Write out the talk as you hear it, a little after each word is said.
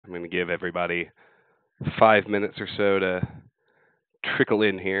I'm going to give everybody 5 minutes or so to trickle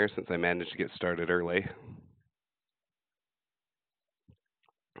in here since I managed to get started early.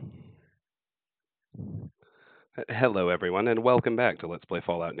 Hello, everyone, and welcome back to Let's Play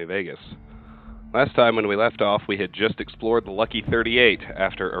Fallout New Vegas. Last time when we left off, we had just explored the Lucky 38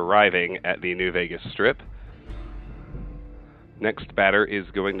 after arriving at the New Vegas Strip. Next batter is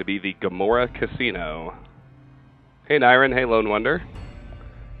going to be the Gomorrah Casino. Hey, Nyron. Hey, Lone Wonder.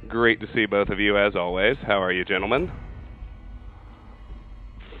 Great to see both of you, as always. How are you, gentlemen?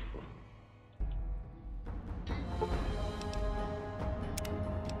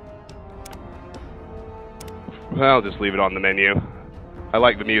 I'll just leave it on the menu. I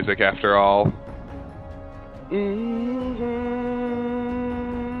like the music, after all.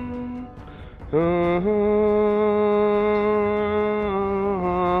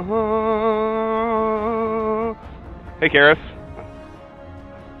 Hey, Karis.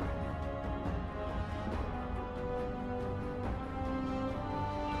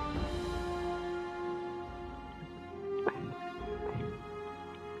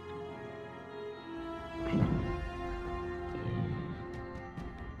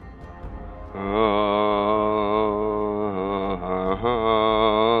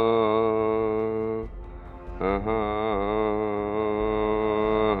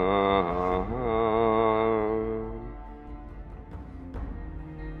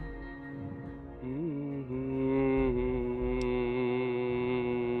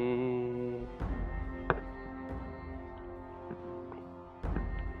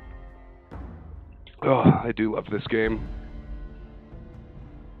 Oh, I do love this game.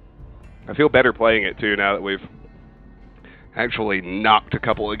 I feel better playing it, too, now that we've actually knocked a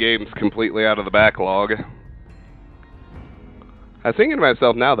couple of games completely out of the backlog. I was thinking to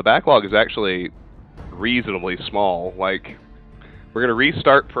myself now, the backlog is actually reasonably small. Like, we're going to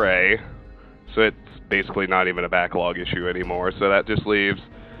restart Prey, so it's basically not even a backlog issue anymore. So that just leaves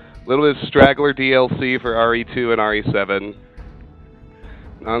a little bit of straggler DLC for RE2 and RE7.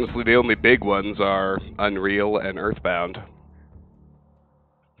 Honestly, the only big ones are Unreal and Earthbound.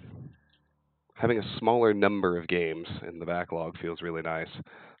 Having a smaller number of games in the backlog feels really nice.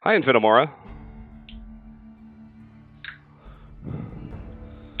 Hi, Infinimora.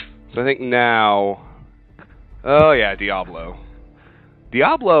 So I think now... Oh yeah, Diablo.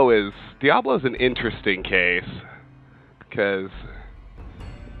 Diablo's an interesting case, because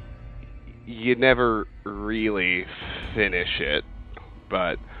you never really finish it,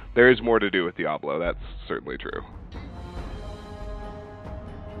 but there is more to do with Diablo, that's certainly true.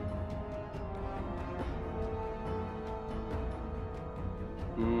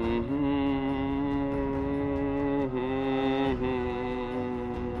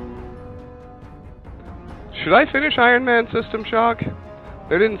 Should I finish Iron Man System Shock?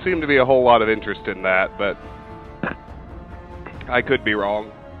 There didn't seem to be a whole lot of interest in that, but I could be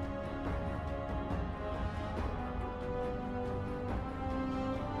wrong.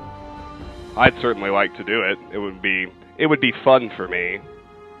 I'd certainly like to do it. It would be fun for me.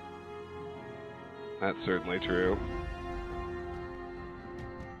 That's certainly true.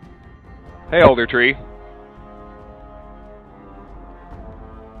 Hey, Older Tree.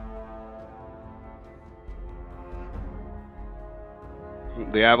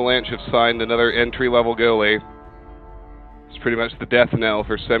 The Avalanche have signed another entry-level goalie. It's pretty much the death knell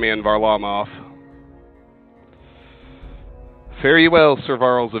for Semyon Varlamov. Fare ye well, Sir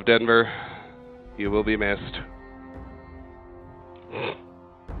Varls of Denver. You will be missed.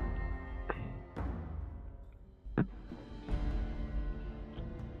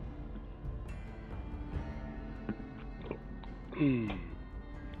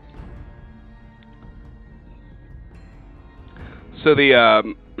 So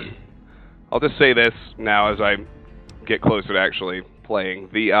I'll just say this now as I get closer to actually playing.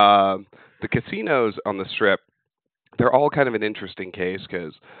 The casinos on the Strip, they're all kind of an interesting case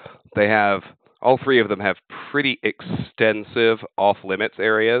because all three of them have pretty extensive off-limits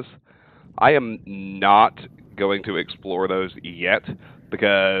areas. I am not going to explore those yet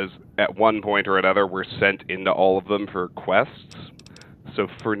because at one point or another we're sent into all of them for quests. So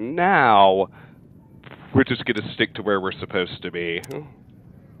for now, we're just going to stick to where we're supposed to be.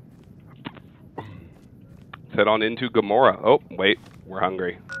 Let's head on into Gomorrah. Oh, wait, we're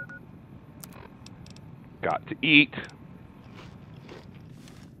hungry. Got to eat.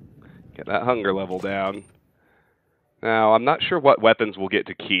 Get that hunger level down. Now, I'm not sure what weapons we'll get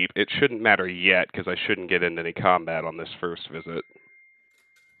to keep. It shouldn't matter yet, because I shouldn't get into any combat on this first visit.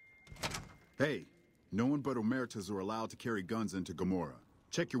 Hey, no one but Omertas are allowed to carry guns into Gomorrah.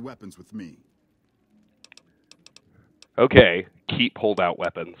 Check your weapons with me. Okay, keep holdout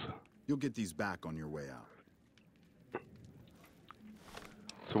weapons. You'll get these back on your way out.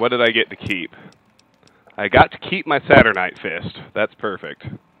 So what did I get to keep? I got to keep my Saturnite fist. That's perfect.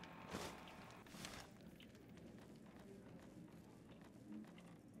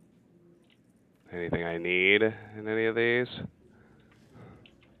 Anything I need in any of these?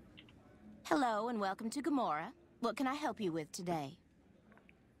 Hello and welcome to Gomorrah. What can I help you with today?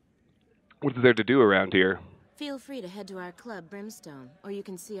 What is there to do around here? Feel free to head to our club, Brimstone, or you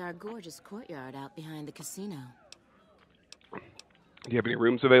can see our gorgeous courtyard out behind the casino. Do you have any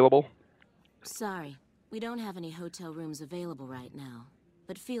rooms available? Sorry, we don't have any hotel rooms available right now,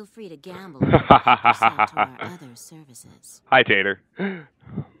 but feel free to gamble and help yourself to our other services. Hi, Tater.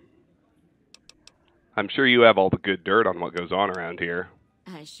 I'm sure you have all the good dirt on what goes on around here.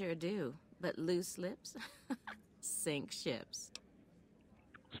 I sure do, but loose lips sink ships.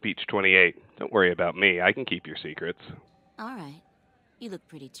 Speech 28. Don't worry about me. I can keep your secrets. All right. You look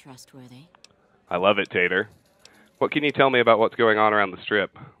pretty trustworthy. I love it, Tater. What can you tell me about what's going on around the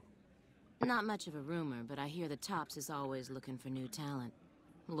strip? Not much of a rumor, but I hear the Tops is always looking for new talent.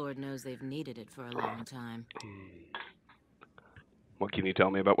 Lord knows they've needed it for a long time. What can you tell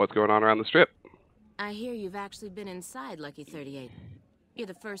me about what's going on around the strip? I hear you've actually been inside Lucky 38. You're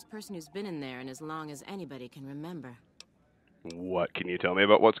the first person who's been in there in as long as anybody can remember. What can you tell me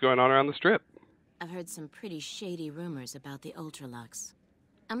about what's going on around the strip? I've heard some pretty shady rumors about the Ultralux.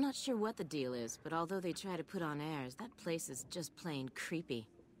 I'm not sure what the deal is, but although they try to put on airs, that place is just plain creepy.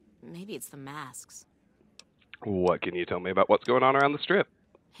 Maybe it's the masks. What can you tell me about what's going on around the strip?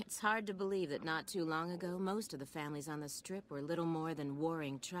 It's hard to believe that not too long ago, most of the families on the strip were little more than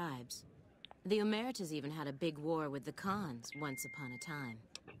warring tribes. The Emeritus even had a big war with the Khans once upon a time.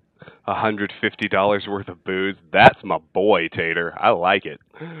 $150 worth of booze? That's my boy, Tater. I like it.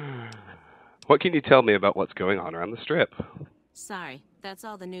 What can you tell me about what's going on around the strip? Sorry, that's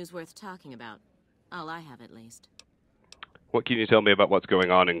all the news worth talking about. All I have, at least. What can you tell me about what's going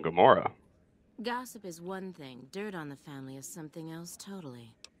on in Gomorrah? Gossip is one thing. Dirt on the family is something else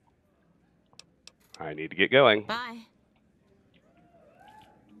totally. I need to get going. Bye.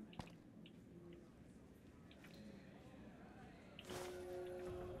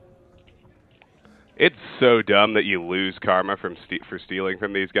 It's so dumb that you lose karma for stealing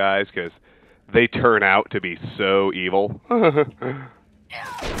from these guys, because they turn out to be so evil.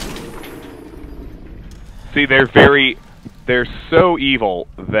 See, they're so evil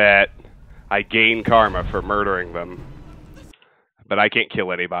that I gain karma for murdering them. But I can't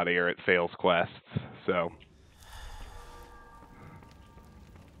kill anybody or it fails quests, so.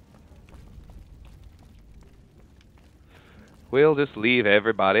 We'll just leave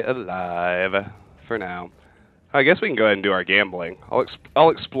everybody alive for now. I guess we can go ahead and do our gambling. I'll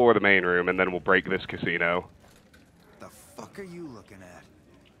explore the main room and then we'll break this casino. The fuck are you looking at?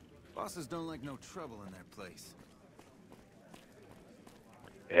 Bosses don't like no trouble in their place.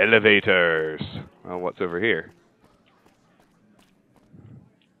 Elevators. Well, what's over here?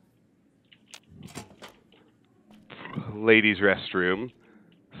 Ladies' restroom.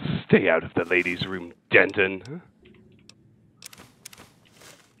 Stay out of the ladies' room, Denton.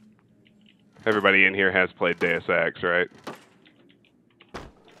 Everybody in here has played Deus Ex, right?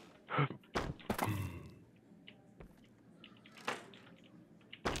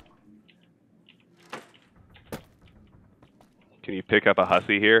 Can you pick up a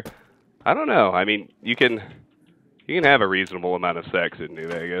hussy here? I don't know. I mean, you can have a reasonable amount of sex in New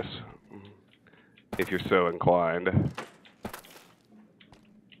Vegas if you're so inclined.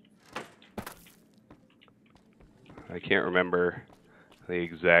 I can't remember the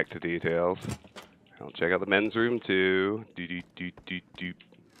exact details. I'll check out the men's room too.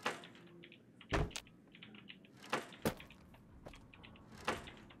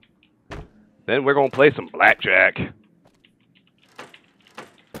 Then we're gonna play some blackjack.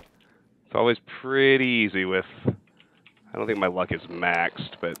 It's always pretty easy with. I don't think my luck is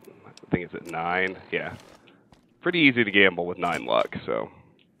maxed, but I think it's at 9. Yeah, pretty easy to gamble with 9 luck. So,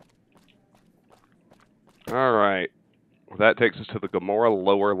 all right. Well, that takes us to the Gomorrah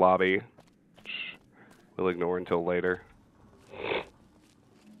lower lobby, which we'll ignore until later.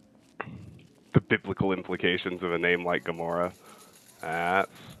 The biblical implications of a name like Gomorrah. That's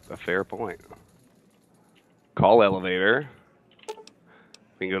a fair point. Call elevator.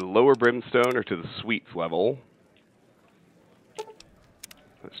 We can go to lower Brimstone or to the suites level.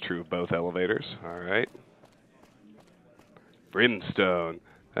 That's true of both elevators. All right. Brimstone.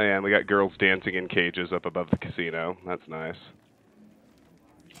 Oh, yeah, and we got girls dancing in cages up above the casino. That's nice.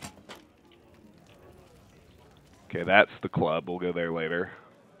 Okay, that's the club. We'll go there later.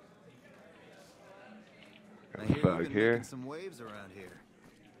 I Got hear a you've thug been here. making some waves around here.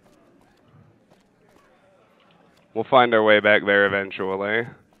 We'll find our way back there eventually.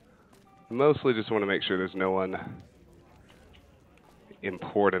 Mostly just want to make sure there's no one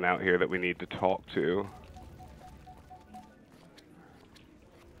important out here that we need to talk to.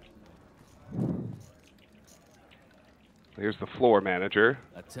 Here's the floor manager.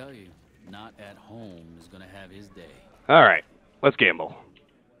 I tell you, not at home is gonna have his day. All right, let's gamble.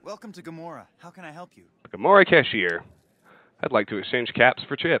 Welcome to Gomorrah. How can I help you? The Gomorrah cashier. I'd like to exchange caps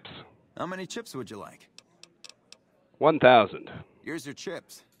for chips. How many chips would you like? 1,000. Here's your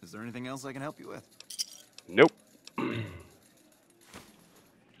chips. Is there anything else I can help you with? Nope.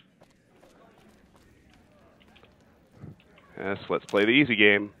 Yes, let's play the easy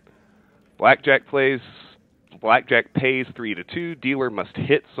game. Blackjack pays 3 to 2. Dealer must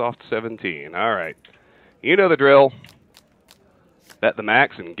hit soft 17. All right. You know the drill. Bet the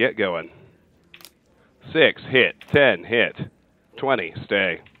max and get going. 6, hit. 10, hit. 20,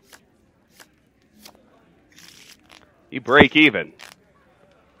 stay. You break even.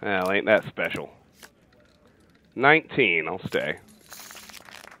 Well, ain't that special. 19, I'll stay.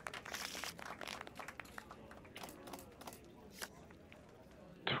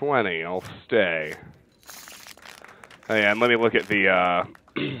 $20, I'll stay. Oh yeah, and let me look at the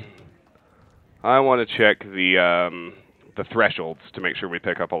I want to check the thresholds to make sure we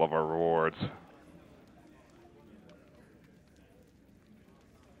pick up all of our rewards.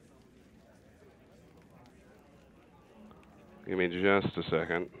 Give me just a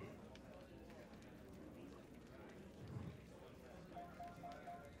second.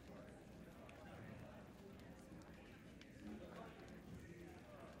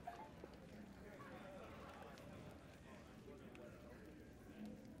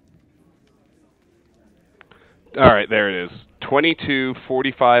 All right, there it is. 22,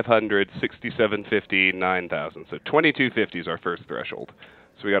 4,500, 6750, 9,000. So 2250 is our first threshold.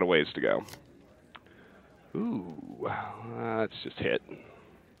 So we got a ways to go. Ooh, let's just hit.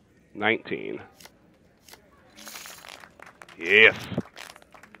 19. Yes.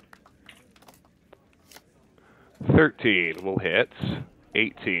 13 will hit.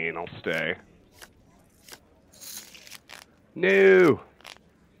 18, I'll stay. No.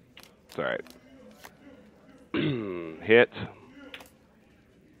 It's all right. Hit.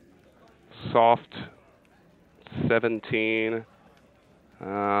 Soft. 17.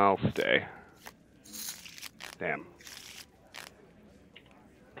 I'll stay. Damn.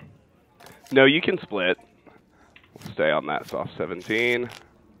 No, you can split. We'll stay on that soft 17.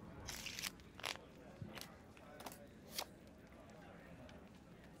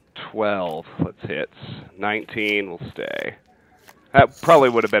 $12. Let's hit. 19. We'll stay. That probably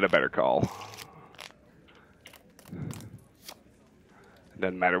would have been a better call.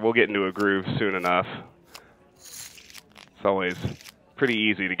 Doesn't matter. We'll get into a groove soon enough. It's always pretty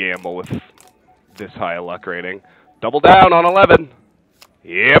easy to gamble with this high a luck rating. Double down on 11.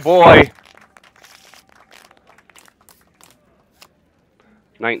 Yeah, boy.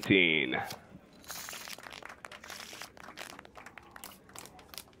 19.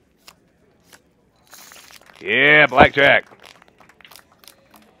 Yeah, blackjack.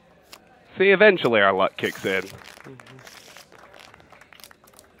 See, eventually our luck kicks in.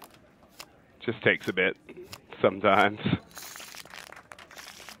 Just takes a bit sometimes.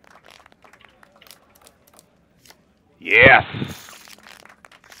 Yes.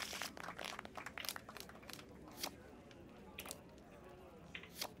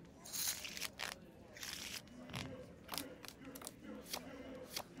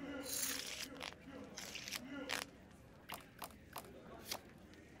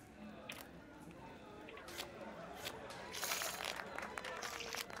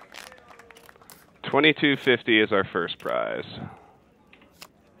 $22.50 is our first prize.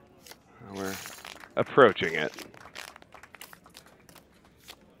 We're approaching it.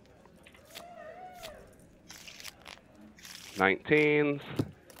 $19s.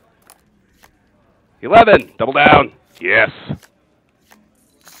 $11. Double down. Yes.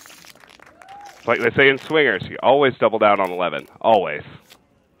 It's like they say in swingers, you always double down on 11. Always.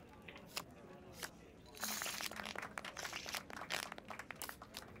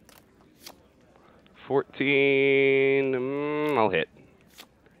 $14. I'll hit.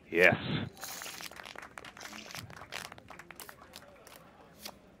 Yes.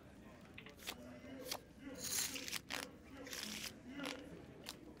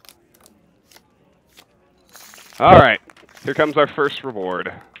 All right. Here comes our first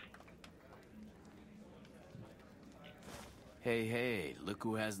reward. Hey, hey, look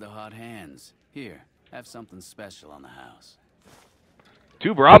who has the hot hands. Here, have something special on the house.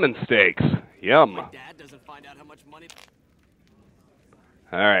 2 Brahmin steaks. Yum. My dad doesn't find out how much money.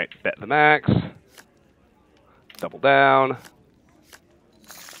 All right, bet the max. Double down.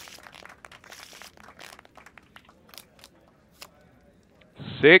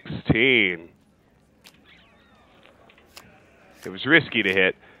 $16. It was risky to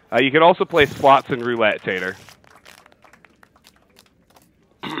hit. You can also play slots and roulette, Tater.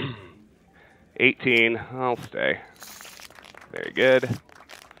 18. I'll stay. Very good.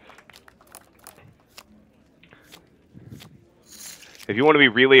 If you want to be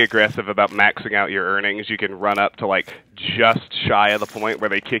really aggressive about maxing out your earnings, you can run up to like just shy of the point where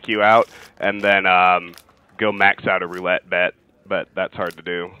they kick you out, and then go max out a roulette bet. But that's hard to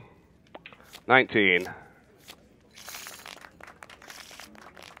do. 19.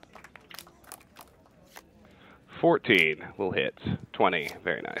 $14 will hit. 20.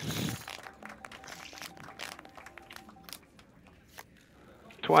 Very nice.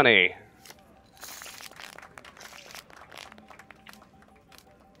 20.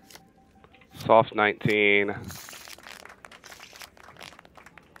 Soft 19.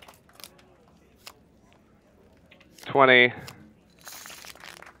 $20.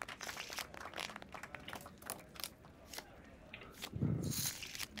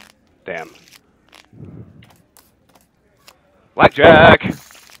 Damn. Blackjack.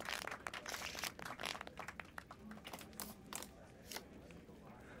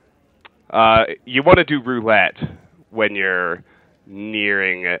 You want to do roulette when you're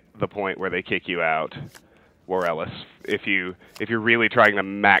nearing the point where they kick you out, or else if you're really trying to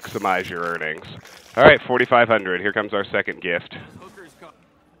maximize your earnings. All right, 4,500. Here comes our second gift.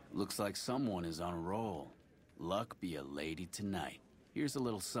 Looks like someone is on a roll. Luck be a lady tonight. Here's a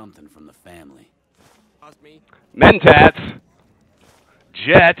little something from the family. Mentats,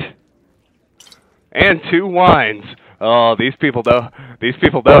 Jet, and 2 wines. Oh, these people know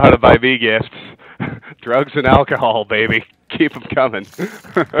how to buy me gifts. Drugs and alcohol, baby. Keep them coming.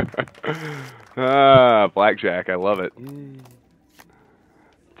 Blackjack, I love it.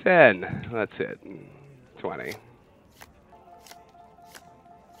 10, that's it. 20.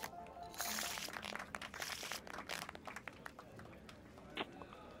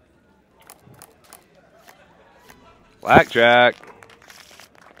 Blackjack.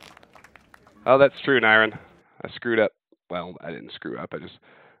 Oh, that's true, Nyron. I screwed up. Well, I didn't screw up. I just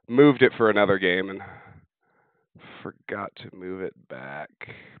moved it for another game and forgot to move it back.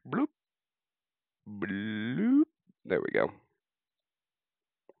 Bloop. Bloop. There we go.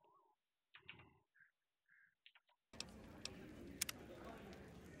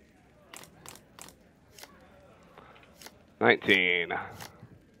 $19.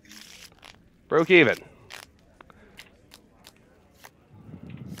 Broke even.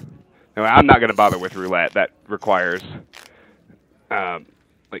 Now, I'm not going to bother with roulette. That requires,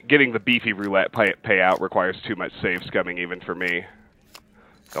 like getting the beefy roulette payout requires too much save scumming even for me.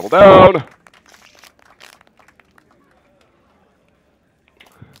 Double down.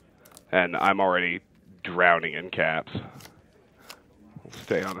 And I'm already drowning in caps. We'll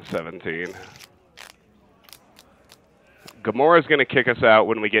stay on a 17. Gomorrah's going to kick us out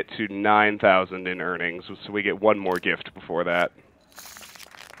when we get to 9,000 in earnings, so we get one more gift before that.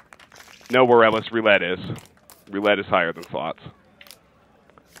 Know where else roulette is. Roulette is higher than slots.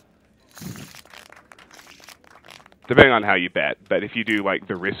 Depending on how you bet. But if you do like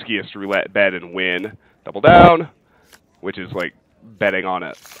the riskiest roulette bet and win, double down, which is like betting on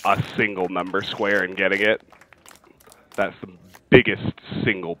a single number square and getting it, that's the biggest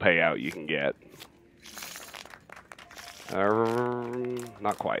single payout you can get.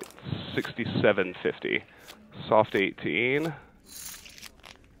 Not quite. 67.50. Soft 18.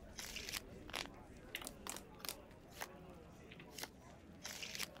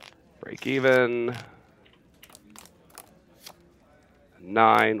 Break even.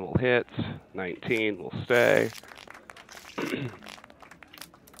 9 will hit. 19 will stay.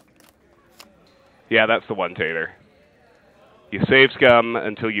 Yeah, that's the one, Tater. You save scum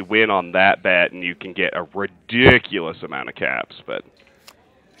until you win on that bet, and you can get a ridiculous amount of caps, but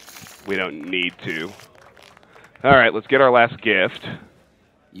we don't need to. All right, let's get our last gift.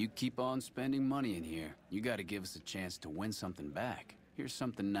 You keep on spending money in here. You got to give us a chance to win something back. Here's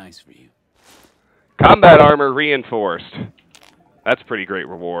something nice for you. Combat armor reinforced. That's a pretty great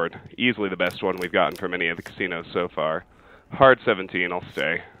reward. Easily the best one we've gotten from any of the casinos so far. Hard 17, I'll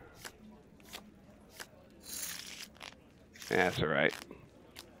stay. Yeah, that's all right.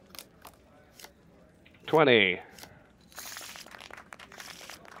 20.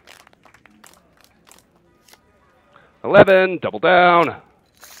 $11, double down.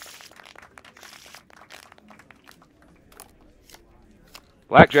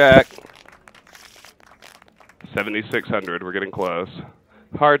 Blackjack. 7,600. We're getting close.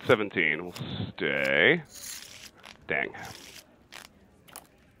 Hard 17. We'll stay. Dang.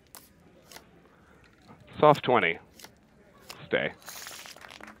 Soft 20. Stay.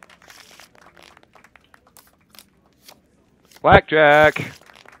 Blackjack.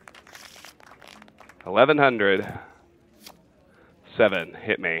 1,100. 7.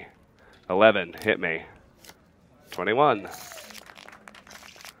 Hit me. 11. Hit me. 21.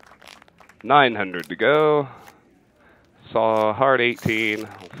 900 to go. Saw hard 18.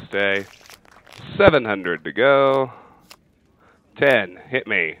 We'll stay. 700 to go. 10. Hit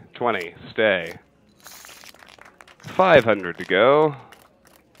me. 20. Stay. 500 to go.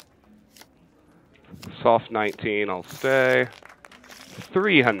 Soft 19. I'll stay.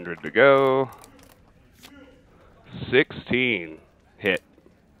 300 to go. 16. Hit.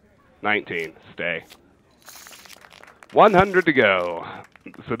 19. Stay. 100 to go.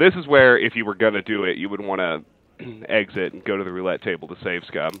 So this is where, if you were going to do it, you would want to exit and go to the roulette table to save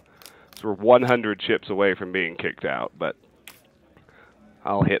scum. So we're 100 chips away from being kicked out, but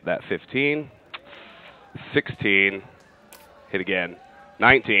I'll hit that 15. 16. Hit again.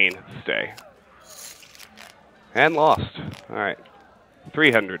 19. Stay. And lost. All right.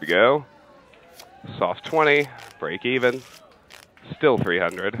 300 to go. Soft 20. Break even. Still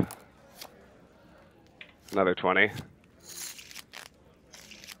 300. Another 20.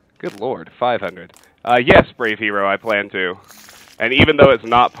 Good Lord. 500. Yes, Brave Hero, I plan to. And even though it's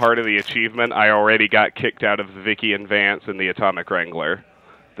not part of the achievement, I already got kicked out of the Vicky and Vance and the Atomic Wrangler.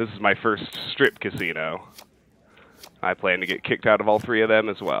 This is my first strip casino. I plan to get kicked out of all three of them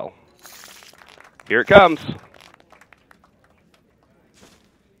as well. Here it comes.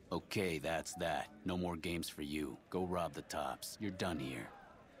 Okay, that's that. No more games for you. Go rob the tops. You're done here.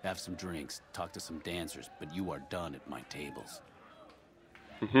 Have some drinks, talk to some dancers, but you are done at my tables.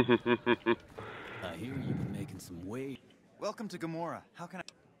 I hear you've been making some weight. Welcome to Gomorrah. How can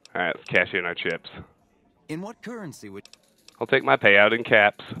I... Alright, let's cash in our chips. In what currency would... I'll take my payout in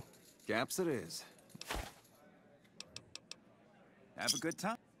caps. Gaps it is. Have a good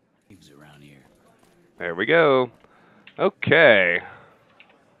time. Leaves around here. There we go. Okay.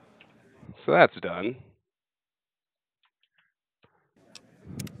 So that's done.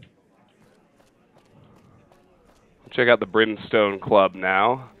 Check out the Brimstone Club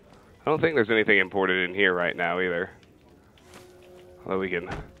now. I don't think there's anything imported in here right now either. Although we can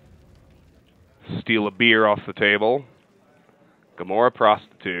steal a beer off the table. Gomorrah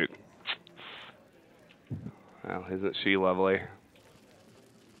prostitute. Well, isn't she lovely?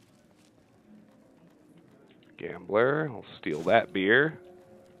 Gambler. I'll steal that beer.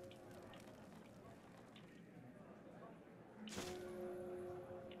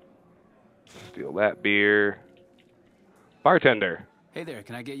 Steal that beer. Bartender. Hey there,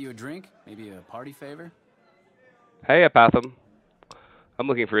 can I get you a drink? Maybe a party favor? Hey, Apatham. I'm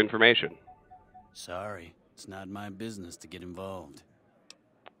looking for information. Sorry, it's not my business to get involved.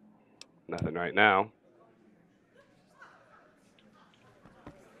 Nothing right now.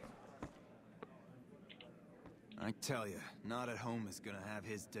 I tell you, not at home is gonna have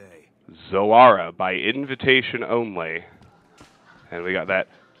his day. Zoara, by invitation only. And we got that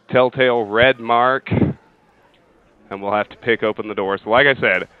telltale red mark. And we'll have to pick open the door. So like I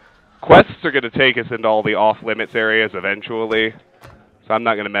said, quests are going to take us into all the off-limits areas eventually. So I'm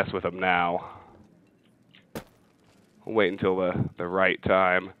not going to mess with them now. We'll wait until the right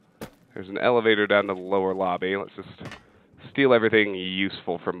time. There's an elevator down to the lower lobby. Let's just steal everything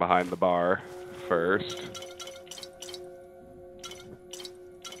useful from behind the bar first.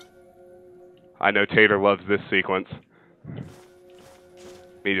 I know Tater loves this sequence.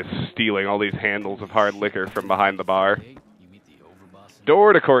 Me just stealing all these handles of hard liquor from behind the bar.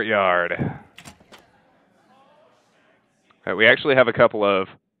 Door to courtyard. Right, we actually have a couple of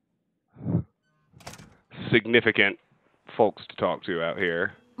significant folks to talk to out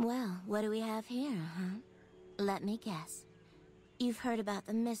here. Well, what do we have here, huh? Let me guess. You've heard about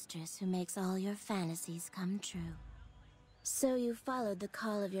the mistress who makes all your fantasies come true. So you followed the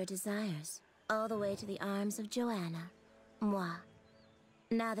call of your desires, all the way to the arms of Joanna. Moi.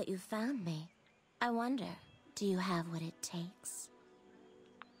 Now that you've found me, I wonder, do you have what it takes?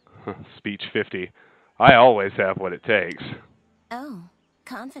 Speech 50. I always have what it takes. Oh,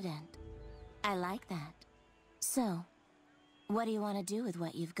 confident. I like that. So, what do you want to do with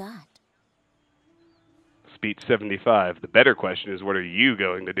what you've got? Speech 75. The better question is, what are you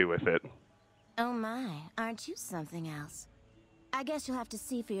going to do with it? Oh my, aren't you something else? I guess you'll have to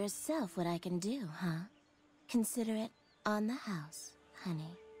see for yourself what I can do, huh? Consider it on the house,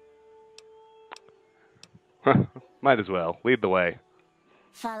 honey. Might as well. Lead the way.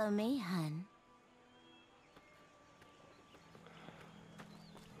 Follow me, hun.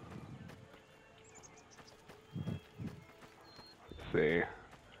 Let's see.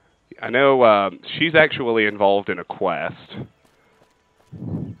 I know she's actually involved in a quest.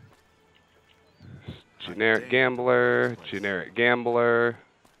 Generic gambler, generic gambler.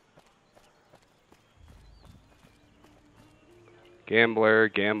 Gambler,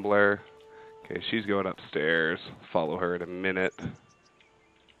 gambler. Okay, she's going upstairs. Follow her in a minute.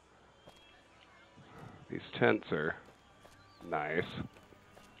 These tents are nice.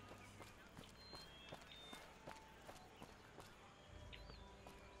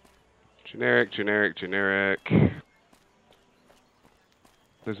 Generic, generic, generic.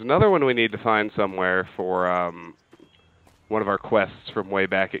 There's another one we need to find somewhere for one of our quests from way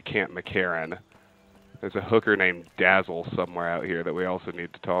back at Camp McCarran. There's a hooker named Dazzle somewhere out here that we also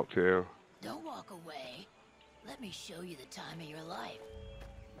need to talk to. Don't walk away. Let me show you the time of your life.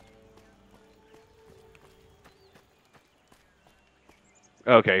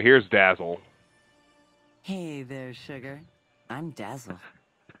 Okay, here's Dazzle. Hey there, sugar. I'm Dazzle.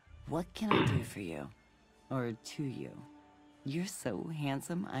 What can I do for you? Or to you? You're so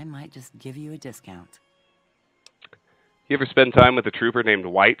handsome, I might just give you a discount. You ever spend time with a trooper named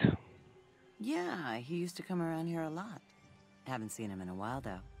White? Yeah, he used to come around here a lot. Haven't seen him in a while,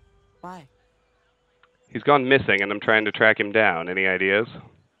 though. Why? He's gone missing, and I'm trying to track him down. Any ideas?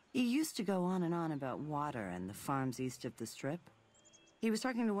 He used to go on and on about water and the farms east of the Strip. He was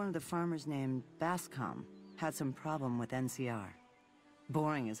talking to one of the farmers named Bascom. Had some problem with NCR.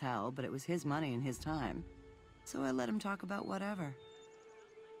 Boring as hell, but it was his money and his time. So I let him talk about whatever.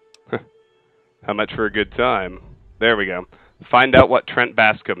 How much for a good time? There we go. Find out what Trent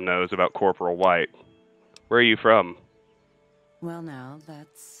Bascom knows about Corporal White. Where are you from? Well, now,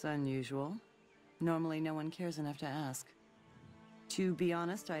 that's unusual. Normally, no one cares enough to ask. To be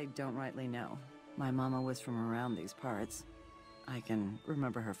honest, I don't rightly know. My mama was from around these parts. I can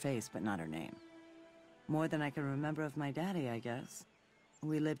remember her face, but not her name. More than I can remember of my daddy, I guess.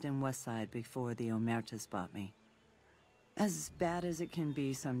 We lived in Westside before the Omertas bought me. As bad as it can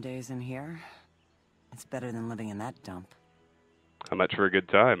be some days in here, it's better than living in that dump. How much for a good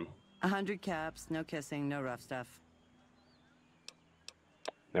time? 100 caps, no kissing, no rough stuff.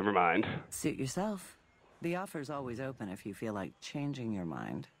 Never mind. Suit yourself. The offer's always open if you feel like changing your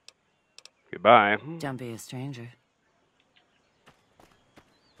mind. Goodbye. Don't be a stranger.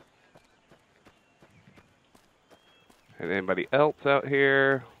 And anybody else out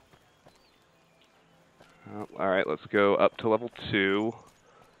here? Oh, all right, let's go up to level 2.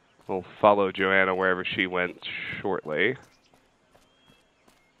 We'll follow Joanna wherever she went shortly.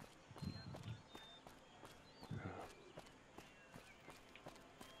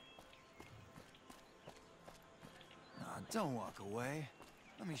 Aw, don't walk away.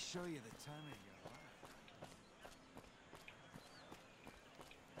 Let me show you the time of your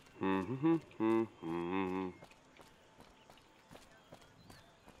life.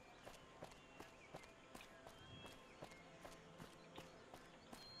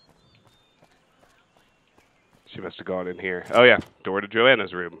 She must have gone in here. Oh, yeah. Door to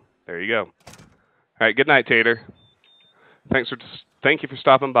Joanna's room. There you go. All right. Good night, Tater. Thank you for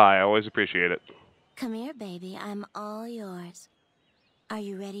stopping by. I always appreciate it. Come here, baby. I'm all yours. Are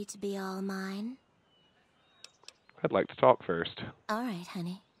you ready to be all mine? I'd like to talk first. All right,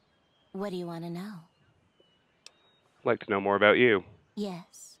 honey. What do you want to know? I'd like to know more about you.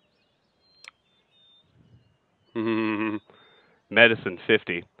 Yes. Medicine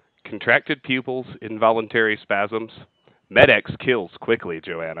 50. Contracted pupils, involuntary spasms. Med-X kills quickly,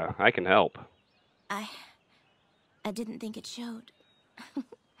 Joanna. I can help. I didn't think it showed.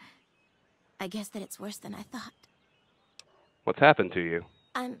 I guess that it's worse than I thought. What's happened to you?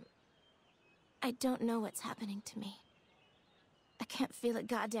 I don't know what's happening to me. I can't feel a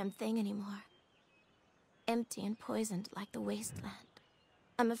goddamn thing anymore. Empty and poisoned like the wasteland.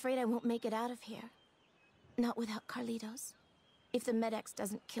 I'm afraid I won't make it out of here. Not without Carlitos. If the Med-X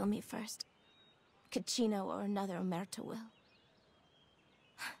doesn't kill me first, Caccino or another Omerta will.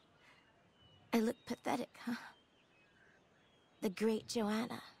 I look pathetic, huh? The great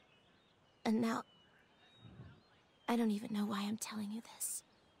Joanna. And now, I don't even know why I'm telling you this.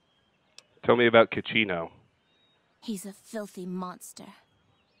 Tell me about Caccino. He's a filthy monster.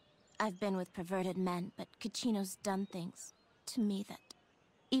 I've been with perverted men, but Caccino's done things to me that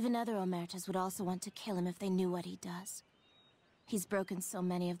even other Omertas would also want to kill him if they knew what he does. He's broken so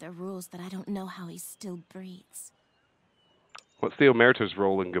many of their rules that I don't know how he still breathes. What's the Omerta's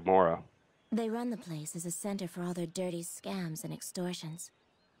role in Gomorrah? They run the place as a center for all their dirty scams and extortions.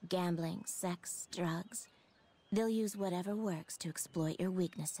 Gambling, sex, drugs. They'll use whatever works to exploit your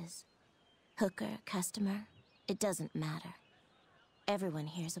weaknesses. Hooker, customer, it doesn't matter. Everyone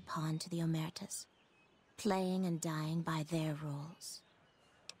here's a pawn to the Omertas, playing and dying by their rules.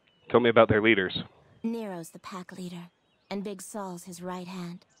 Tell me about their leaders. Nero's the pack leader, and Big Saul's his right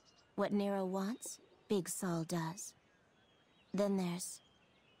hand. What Nero wants, Big Saul does. Then there's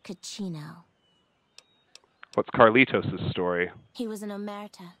Caccino. What's Carlitos' story? He was an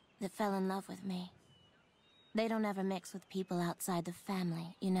Omerta that fell in love with me. They don't ever mix with people outside the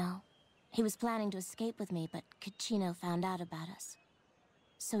family, you know? He was planning to escape with me, but Caccino found out about us.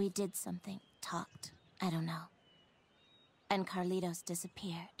 So he did something, talked, I don't know. And Carlitos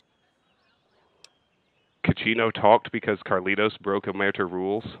disappeared. Caccino talked because Carlitos broke Omerta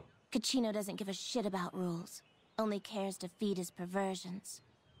rules? Caccino doesn't give a shit about rules, only cares to feed his perversions.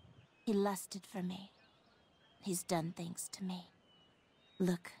 He lusted for me. He's done things to me.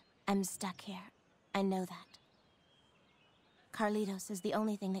 Look, I'm stuck here. I know that. Carlitos is the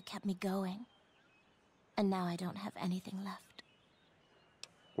only thing that kept me going. And now I don't have anything left.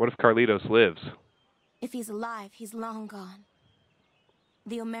 What if Carlitos lives? If he's alive, he's long gone.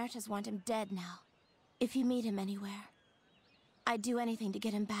 The Omertas want him dead now. If you meet him anywhere, I'd do anything to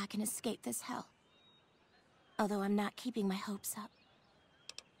get him back and escape this hell. Although I'm not keeping my hopes up.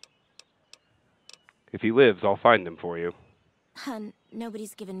 If he lives, I'll find him for you. Hun,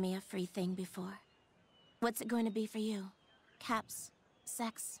 nobody's given me a free thing before. What's it going to be for you? Caps?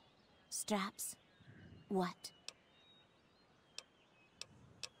 Sex? Straps? What?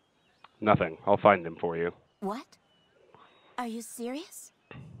 Nothing. I'll find him for you. What? Are you serious?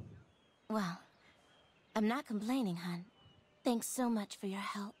 Well, I'm not complaining, hun. Thanks so much for your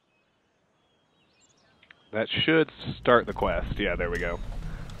help. That should start the quest. Yeah, there we go.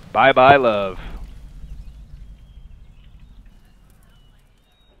 Bye-bye, love.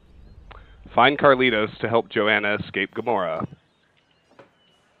 Find Carlitos to help Joanna escape Gomorrah.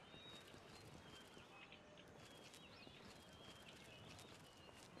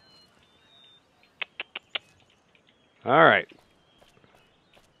 All right.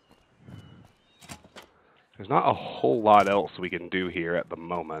 There's not a whole lot else we can do here at the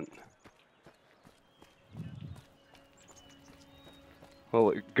moment.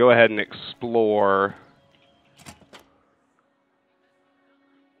 Well, go ahead and explore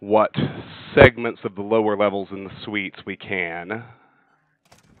what segments of the lower levels in the suites we can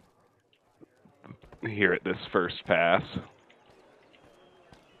here at this first pass.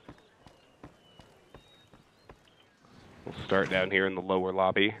 We'll start down here in the lower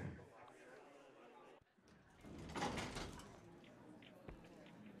lobby.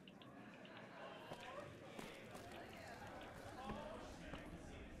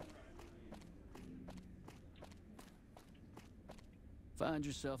 Find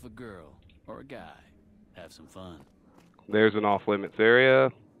yourself a girl or a guy. Have some fun. There's an off-limits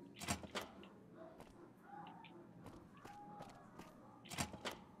area.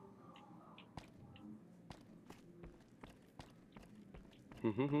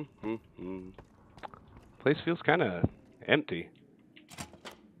 Place feels kind of empty.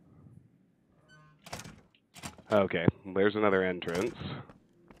 Okay, there's another entrance.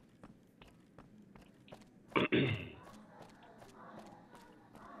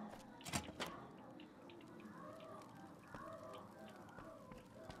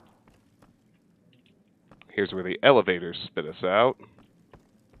 Here's where the elevators spit us out.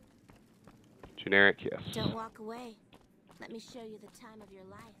 Generic, yes. Don't walk away. Let me show you the time of your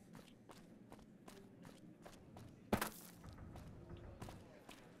life.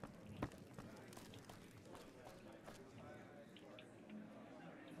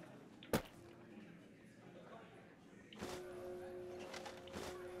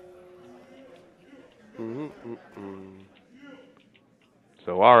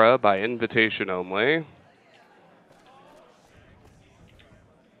 Zoara by invitation only.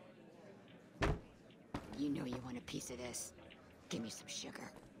 You know you want a piece of this. Give me some sugar.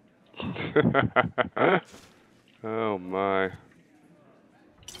 Oh my.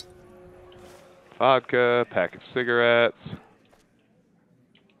 Vodka, pack of cigarettes.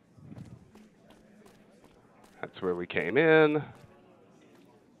 That's where we came in.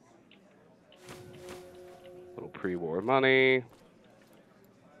 Little pre-war money.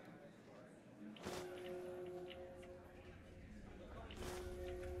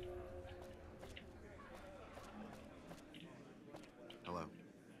 Hello.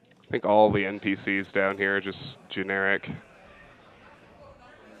 I think all the NPCs down here are just generic.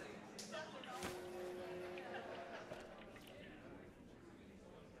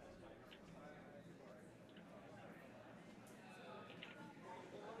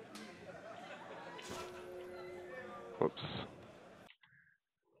 Whoops.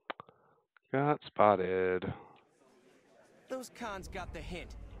 Got spotted. Those cons got the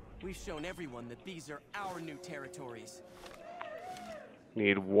hint. We've shown everyone that these are our new territories.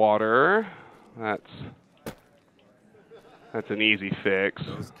 Need water. That's an easy fix.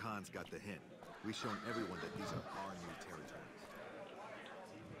 Those cons got the hint. We've shown everyone that these are our new territories.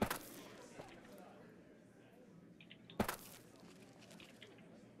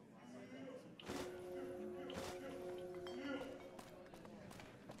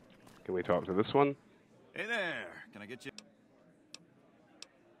 Can we talk to this one? Hey there. Can I get you?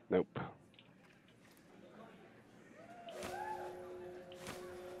 Nope.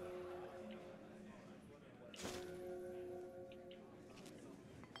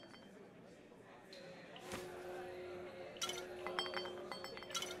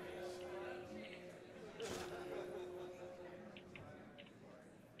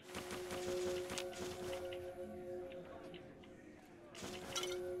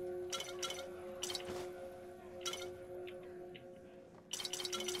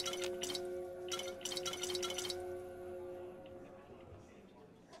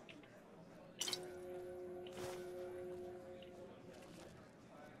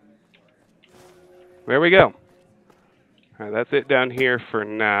 There we go. All right, that's it down here for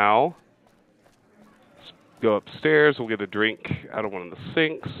now. Let's go upstairs. We'll get a drink out of one of the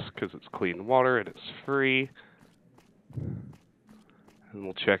sinks because it's clean water and it's free. And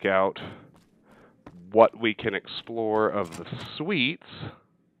we'll check out what we can explore of the suites.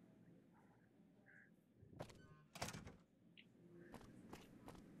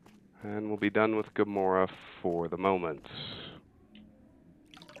 And we'll be done with Gomorrah for the moment.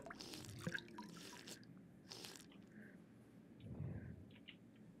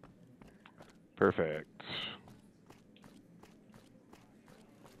 Perfect.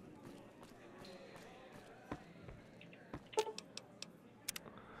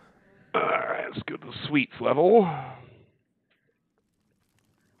 Alright, let's go to the suites level.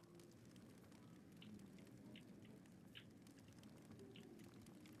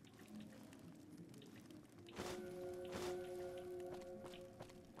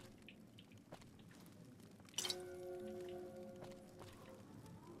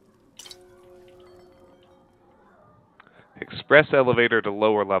 Express elevator to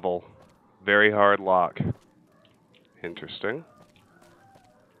lower level. Very hard lock. Interesting.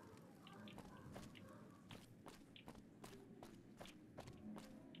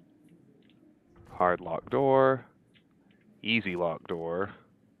 Hard lock door. Easy lock door.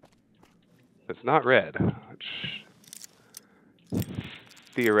 It's not red, which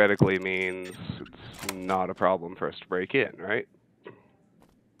theoretically means it's not a problem for us to break in, right?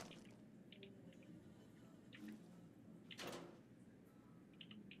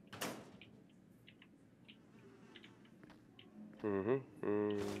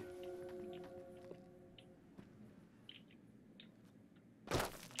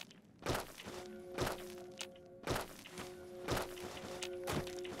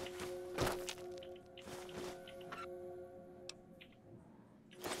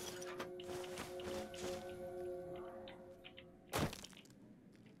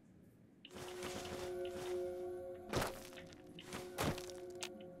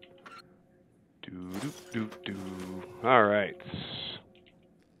 All right.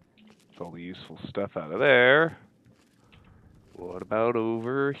 All the useful stuff out of there. What about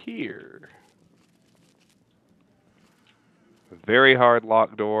over here? A very hard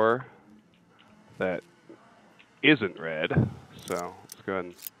lock door that isn't red. So let's go ahead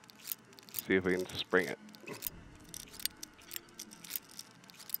and see if we can spring it.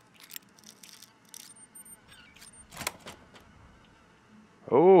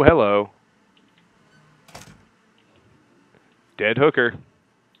 Oh, hello. Dead hooker.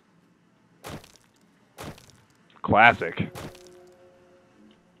 Classic.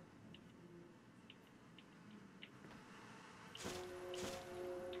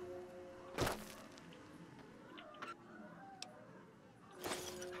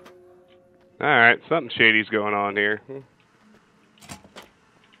 Alright, something shady's going on here.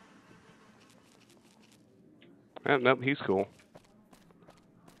 Oh, nope, he's cool.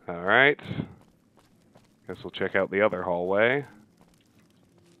 Alright. Guess we'll check out the other hallway.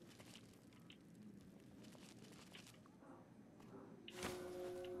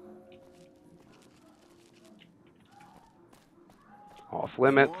 Off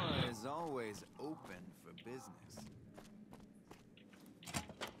limits. Gomorrah is always open for business.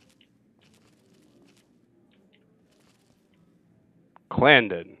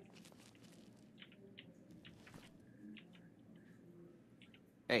 Clandon.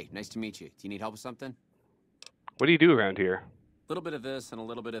 Hey, nice to meet you. Do you need help with something? What do you do around here? A little bit of this and a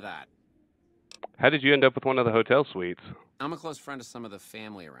little bit of that. How did you end up with one of the hotel suites? I'm a close friend of some of the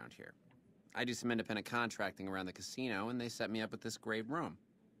family around here. I do some independent contracting around the casino, and they set me up with this great room.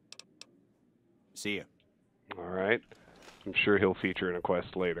 See ya. All right. I'm sure he'll feature in a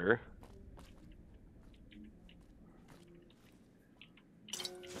quest later.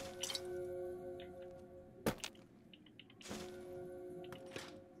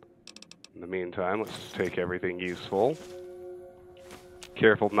 In the meantime, let's just take everything useful.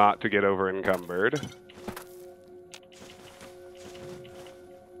 Careful not to get over encumbered.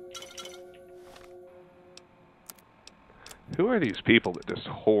 Who are these people that just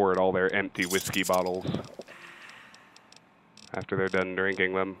hoard all their empty whiskey bottles after they're done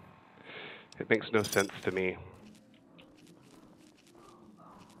drinking them? It makes no sense to me.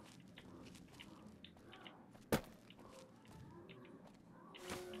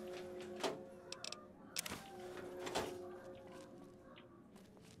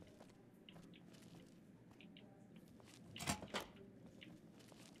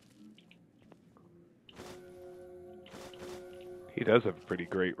 He does have a pretty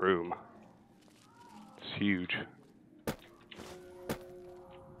great room. It's huge.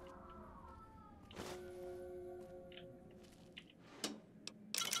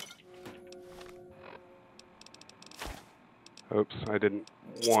 Oops, I didn't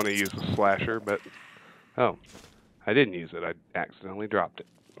want to use the slasher, but... Oh, I didn't use it. I accidentally dropped it.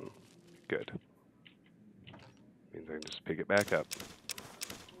 Good. Means I can just pick it back up.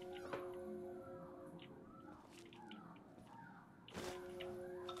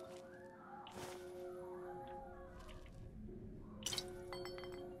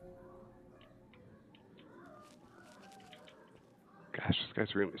 Gosh, this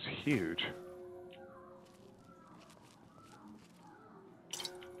guy's room is huge.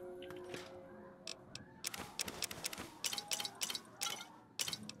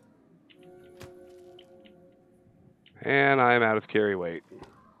 And I'm out of carry weight.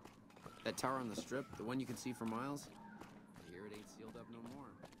 That tower on the strip, the one you can see for miles? I hear it ain't sealed up no more.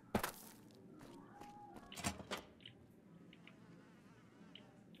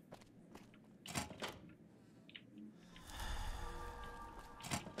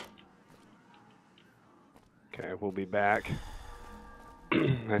 Okay, we'll be back.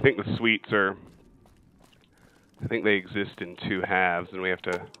 I think the suites are... I think they exist in two halves, and we have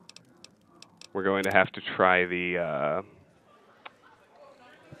to... We're going to have to try the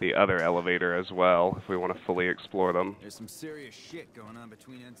other elevator as well, if we want to fully explore them. There's some serious shit going on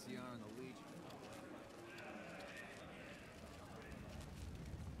between NCR and the Legion.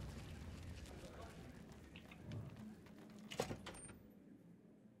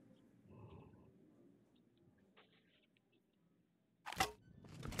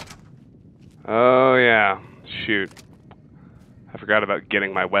 Oh, yeah. Shoot. I forgot about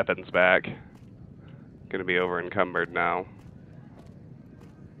getting my weapons back. Gonna be over encumbered now.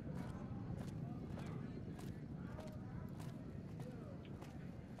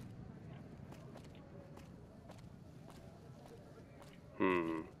 I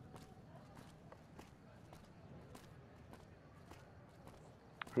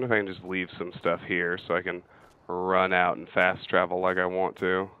wonder if I can just leave some stuff here so I can run out and fast travel like I want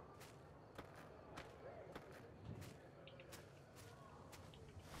to.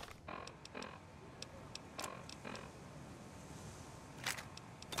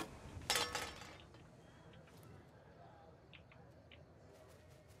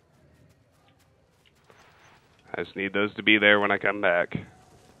 I just need those to be there when I come back.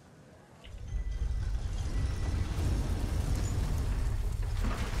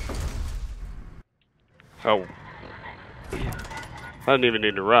 Oh. I don't even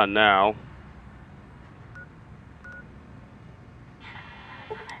need to run now.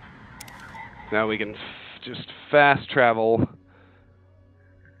 Now we can just fast travel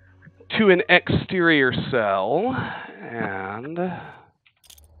to an exterior cell, and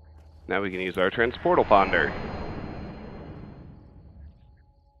now we can use our transportal ponder.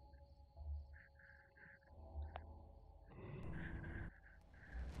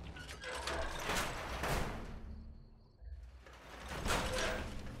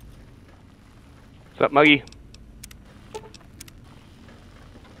 What's up, Muggy?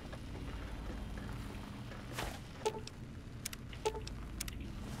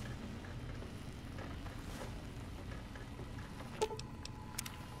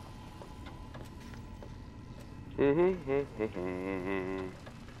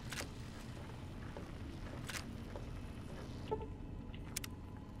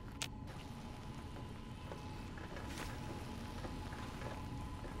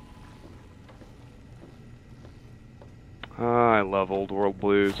 love Old World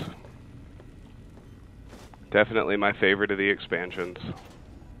Blues. Definitely my favorite of the expansions.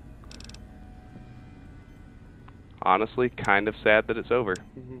 Honestly, kind of sad that it's over.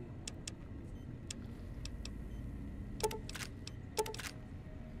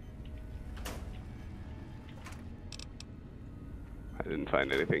 I didn't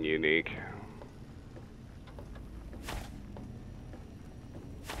find anything unique.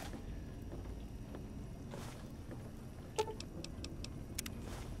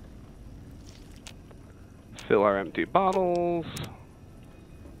 Fill our empty bottles.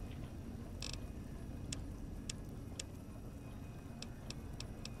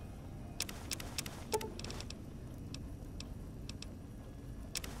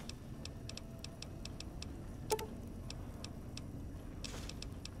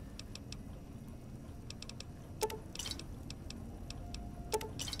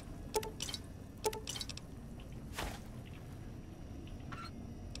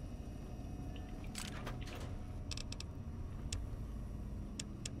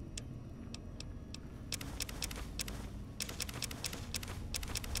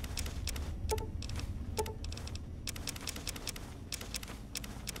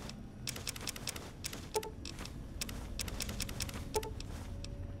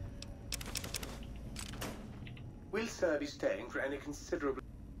 Will sir be staying for any considerable...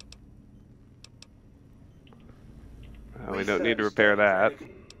 We don't need to repair that.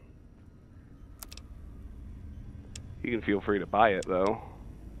 You can feel free to buy it, though.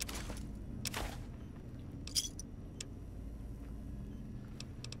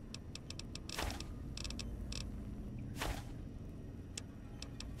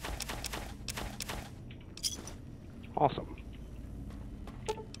 Awesome.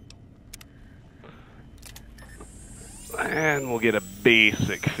 And we'll get a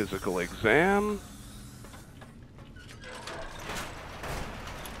basic physical exam.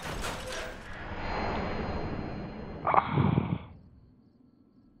 I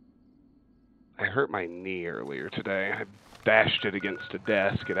hurt my knee earlier today. I bashed it against a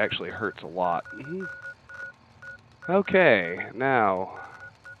desk. It actually hurts a lot. Okay, now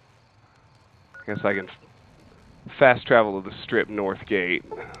I guess I can fast travel to the Strip North Gate.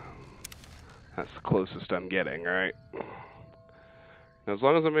 That's the closest I'm getting, right? Now, as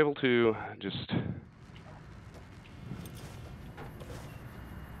long as I'm able to just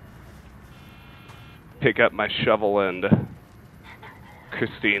pick up my shovel and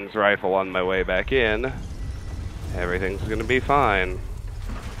Christine's rifle on my way back in, everything's gonna be fine.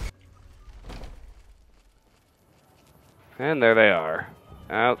 And there they are.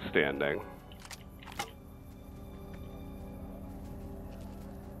 Outstanding.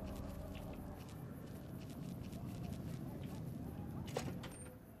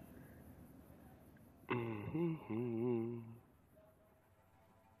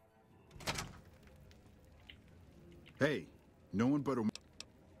 Hey, no one but a...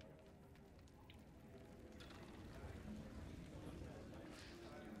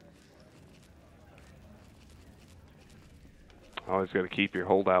 Always got to keep your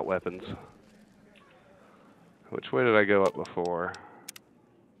holdout weapons. Which way did I go up before?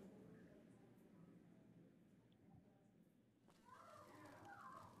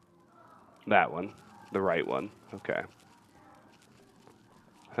 That one. The right one. Okay.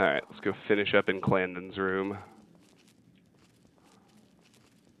 Alright, let's go finish up in Clandon's room.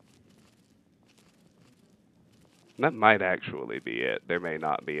 That might actually be it. There may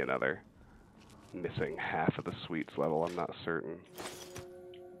not be another missing half of the sweets level. I'm not certain.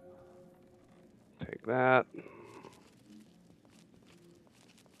 Take that.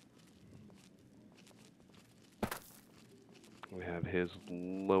 We have his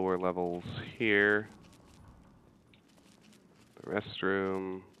lower levels here. The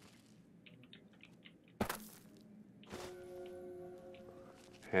restroom.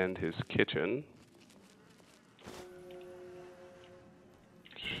 And his kitchen.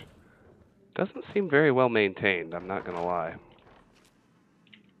 Doesn't seem very well maintained, I'm not gonna lie.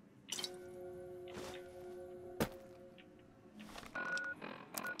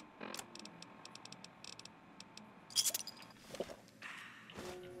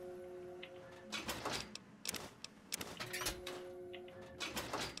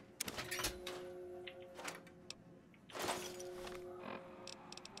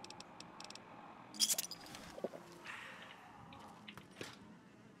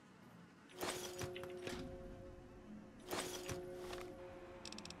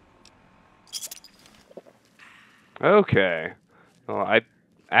 Okay. Well,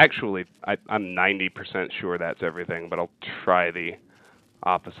 I'm 90% sure that's everything, but I'll try the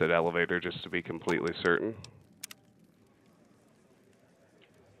opposite elevator just to be completely certain.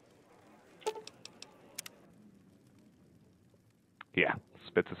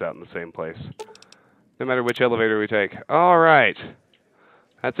 us out in the same place. No matter which elevator we take. Alright.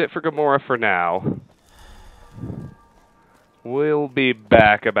 That's it for Gomorrah for now. We'll be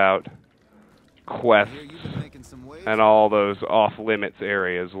back about quests and all those off-limits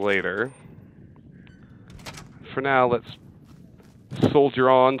areas later. For now, let's soldier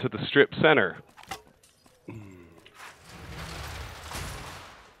on to the strip center.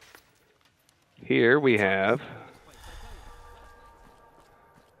 Here we have...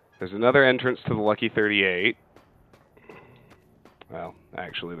 There's another entrance to the Lucky 38. Well,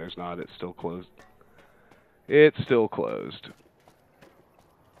 actually there's not. It's still closed. It's still closed.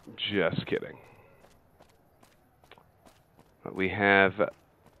 Just kidding. But we have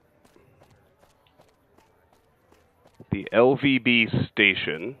the LVB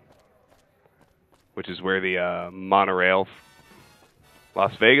station, which is where the monorail,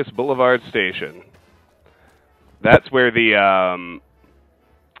 Las Vegas Boulevard Station. That's where the,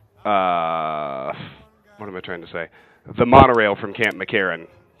 what am I trying to say? The monorail from Camp McCarran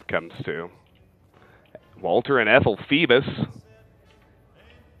comes to. Walter and Ethel Phoebus.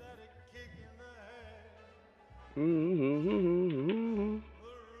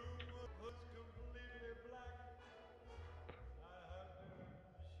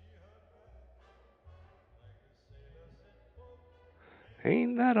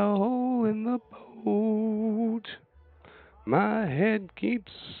 Ain't that a hole in the boat? My head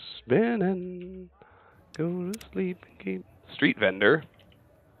keeps spinning. Go to sleep and keep... Street vendor.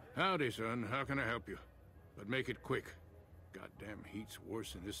 Howdy, son. How can I help you? But make it quick. Goddamn heat's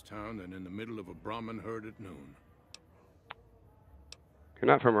worse in this town than in the middle of a Brahmin herd at noon.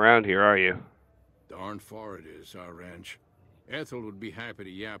 You're not from around here, are you? Darn far it is, our ranch. Ethel would be happy to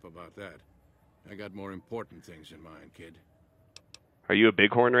yap about that. I got more important things in mind, kid. Are you a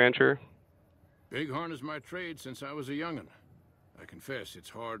bighorn rancher? Bighorn is my trade since I was a young'un. I confess, it's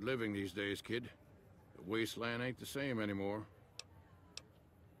hard living these days, kid. The wasteland ain't the same anymore.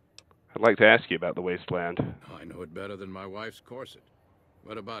 I'd like to ask you about the wasteland. I know it better than my wife's corset.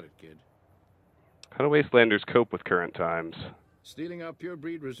 What about it, kid? How do wastelanders cope with current times? Stealing our pure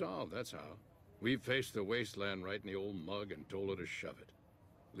breed resolve, that's how. We've faced the wasteland right in the old mug and told her to shove it.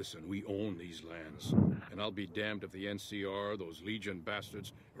 Listen, we own these lands, and I'll be damned if the NCR, those Legion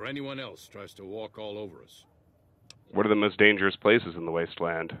bastards, or anyone else tries to walk all over us. What are the most dangerous places in the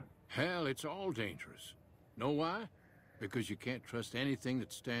wasteland? Hell, it's all dangerous. Know why? Because you can't trust anything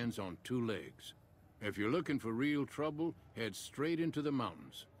that stands on two legs. If you're looking for real trouble, head straight into the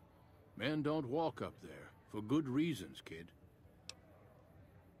mountains. Men don't walk up there, for good reasons, kid.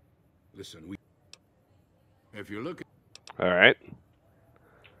 Listen, if you're looking... Alright.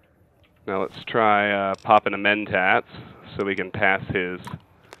 Now let's try popping a Mentats so we can pass his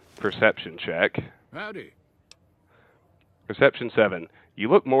perception check. Howdy. Perception 7. You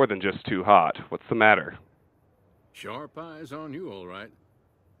look more than just too hot. What's the matter? Sharp eyes on you, all right.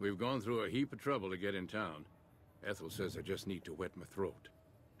 We've gone through a heap of trouble to get in town. Ethel says I just need to wet my throat.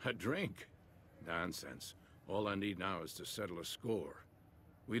 A drink? Nonsense. All I need now is to settle a score.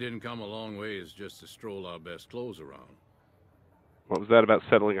 We didn't come a long ways just to stroll our best clothes around. What was that about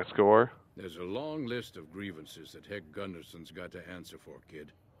settling a score? There's a long list of grievances that Heck Gunderson's got to answer for,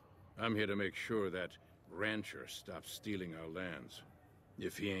 kid. I'm here to make sure that rancher stops stealing our lands.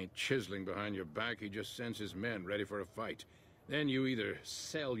 If he ain't chiseling behind your back, he just sends his men ready for a fight. Then you either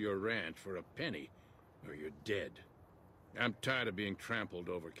sell your ranch for a penny, or you're dead. I'm tired of being trampled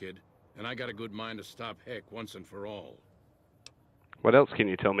over, kid, and I got a good mind to stop Heck once and for all. What else can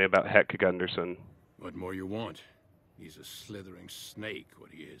you tell me about Heck Gunderson? What more you want? He's a slithering snake,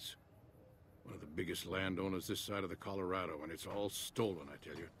 what he is. One of the biggest landowners this side of the Colorado, and it's all stolen, I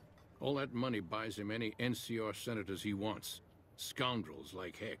tell you. All that money buys him any NCR senators he wants. Scoundrels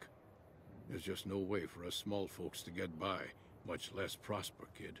like Heck. There's just no way for us small folks to get by, much less prosper,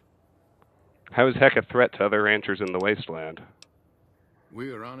 kid. How is Heck a threat to other ranchers in the wasteland?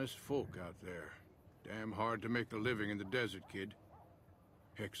 We are honest folk out there. Damn hard to make a living in the desert, kid.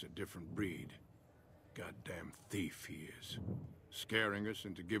 Heck's a different breed. Goddamn thief he is. Scaring us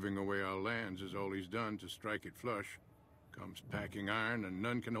into giving away our lands is all he's done to strike it flush. Comes packing iron and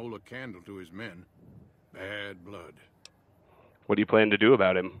none can hold a candle to his men. Bad blood. What do you plan to do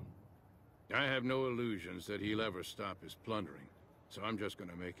about him? I have no illusions that he'll ever stop his plundering, so I'm just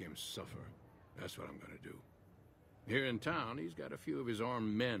gonna make him suffer. That's what I'm gonna do. Here in town, he's got a few of his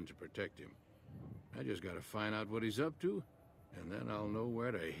armed men to protect him. I just gotta find out what he's up to, and then I'll know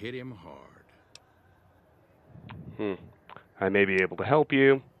where to hit him hard. I may be able to help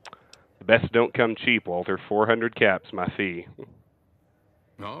you. The best don't come cheap, Walter. 400 caps, my fee.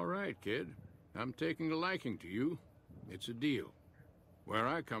 All right, kid. I'm taking a liking to you. It's a deal. Where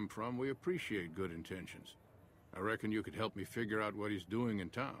I come from, we appreciate good intentions. I reckon you could help me figure out what he's doing in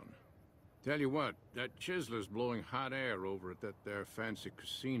town. Tell you what, that chiseler's blowing hot air over at that there fancy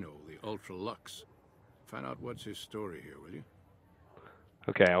casino, the Ultra Lux. Find out what's his story here, will you?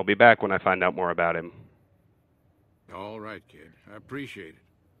 Okay, I'll be back when I find out more about him. All right, kid. I appreciate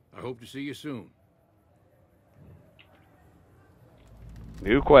it. I hope to see you soon.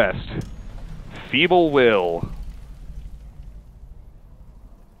 New quest. Feeble Will.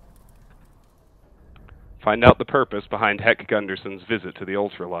 Find out the purpose behind Heck Gunderson's visit to the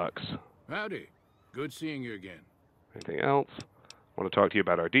Ultralux. Howdy. Good seeing you again. Anything else? Want to talk to you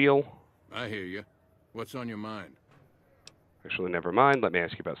about our deal? I hear you. What's on your mind? Actually, never mind. Let me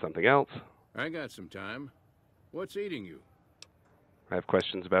ask you about something else. I got some time. What's eating you? I have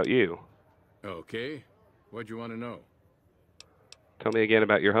questions about you. Okay. What'd you want to know? Tell me again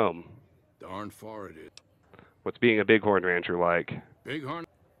about your home. Darn far it is. What's being a bighorn rancher like? Bighorn?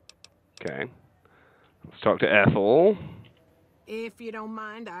 Okay. Let's talk to Ethel. If you don't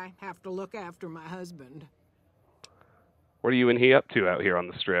mind, I have to look after my husband. What are you and he up to out here on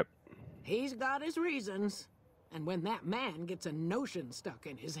the strip? He's got his reasons. And when that man gets a notion stuck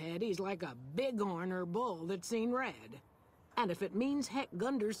in his head, he's like a bighorn or bull that's seen red. And if it means Heck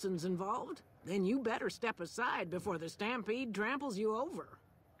Gunderson's involved, then you better step aside before the stampede tramples you over.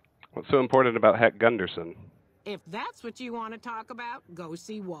 What's so important about Heck Gunderson? If that's what you want to talk about, go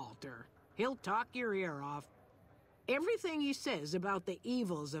see Walter. He'll talk your ear off. Everything he says about the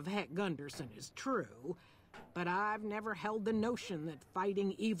evils of Heck Gunderson is true, but I've never held the notion that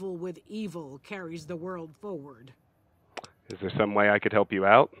fighting evil with evil carries the world forward. Is there some way I could help you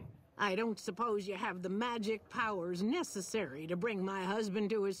out? I don't suppose you have the magic powers necessary to bring my husband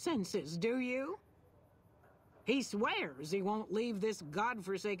to his senses, do you? He swears he won't leave this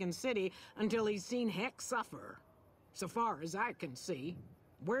godforsaken city until he's seen Heck suffer. So far as I can see,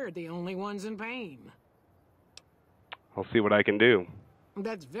 we're the only ones in pain. I'll see what I can do.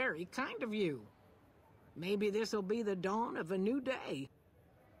 That's very kind of you. Maybe this'll be the dawn of a new day.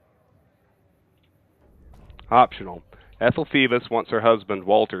 Optional. Ethel Phoebus wants her husband,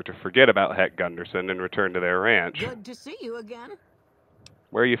 Walter, to forget about Heck Gunderson and return to their ranch. Good to see you again.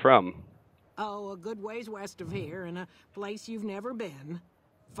 Where are you from? Oh, a good ways west of here, in a place you've never been.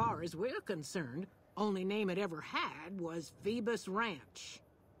 Far as we're concerned, only name it ever had was Phoebus Ranch.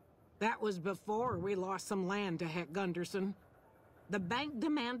 That was before we lost some land to Heck Gunderson. The bank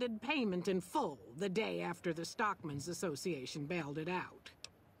demanded payment in full the day after the Stockmen's Association bailed it out.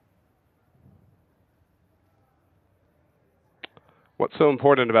 What's so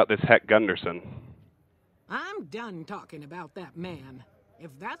important about this Heck Gunderson? I'm done talking about that man. If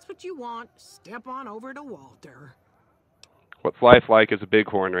that's what you want, step on over to Walter. What's life like as a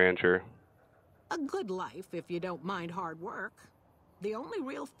bighorn rancher? A good life if you don't mind hard work. The only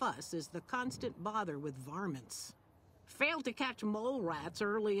real fuss is the constant bother with varmints. Fail to catch mole rats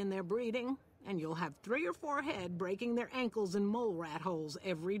early in their breeding, and you'll have 3 or 4 head breaking their ankles in mole rat holes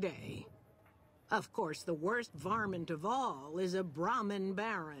every day. Of course, the worst varmint of all is a Brahmin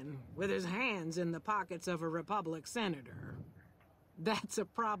baron, with his hands in the pockets of a Republic senator. That's a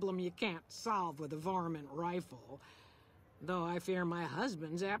problem you can't solve with a varmint rifle, though I fear my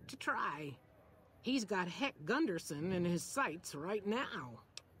husband's apt to try. He's got Heck Gunderson in his sights right now.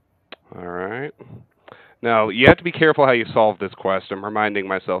 All right. Now, you have to be careful how you solve this quest. I'm reminding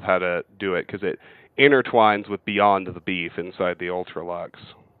myself how to do it, because it intertwines with Beyond the Beef inside the Ultralux.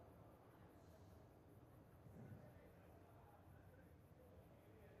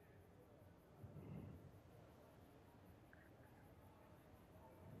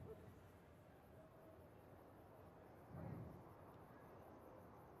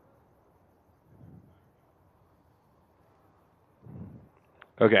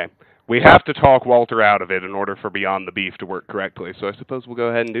 Okay, we have to talk Walter out of it in order for Beyond the Beef to work correctly, so I suppose we'll go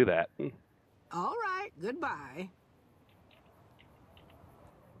ahead and do that. All right, goodbye.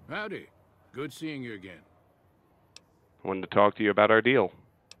 Howdy. Good seeing you again. I wanted to talk to you about our deal.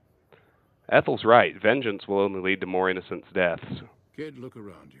 Ethel's right. Vengeance will only lead to more innocents' deaths. Kid, look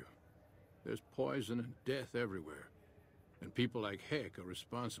around you. There's poison and death everywhere. And people like Heck are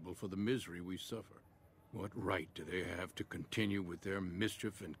responsible for the misery we suffer. What right do they have to continue with their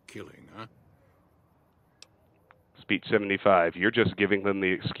mischief and killing, huh? Speech 75. You're just giving them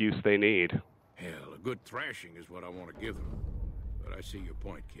the excuse they need. Hell, a good thrashing is what I want to give them. But I see your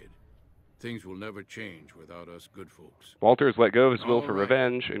point, kid. Things will never change without us good folks. Walter has let go of his will All for right.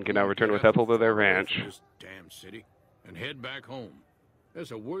 revenge and can now return Get with up Ethel to their far away ranch. from this damn city and head back home.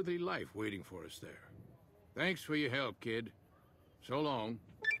 There's a worthy life waiting for us there. Thanks for your help, kid. So long.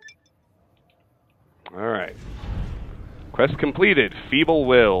 All right. Quest completed. Feeble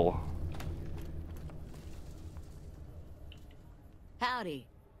Will. Howdy.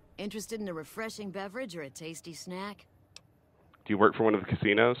 Interested in a refreshing beverage or a tasty snack? Do you work for one of the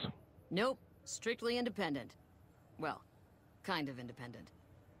casinos? Nope. Strictly independent. Well, kind of independent.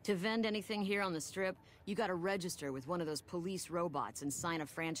 To vend anything here on the Strip, you gotta register with one of those police robots and sign a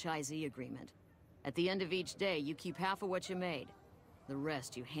franchisee agreement. At the end of each day, you keep half of what you made. The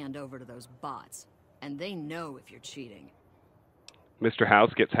rest you hand over to those bots. And they know if you're cheating. Mr.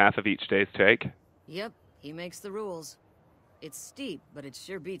 House gets half of each day's take? Yep, he makes the rules. It's steep, but it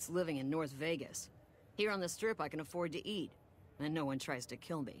sure beats living in North Vegas. Here on the Strip, I can afford to eat, and no one tries to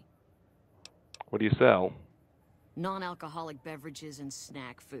kill me. What do you sell? Non-alcoholic beverages and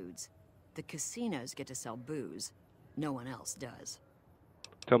snack foods. The casinos get to sell booze. No one else does.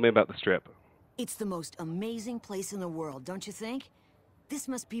 Tell me about the Strip. It's the most amazing place in the world, don't you think? This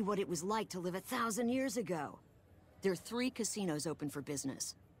must be what it was like to live 1,000 years ago. There are 3 casinos open for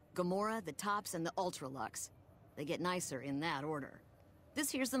business. Gomorrah, the Tops, and the Ultralux. They get nicer in that order. This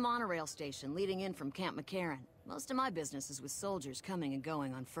here's the monorail station leading in from Camp McCarran. Most of my business is with soldiers coming and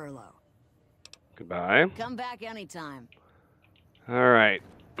going on furlough. Goodbye. Come back anytime. Alright.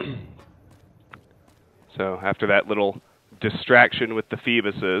 So, after that little distraction with the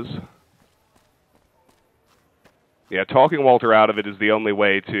Phoebuses... Yeah, talking Walter out of it is the only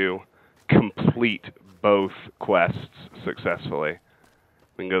way to complete both quests successfully.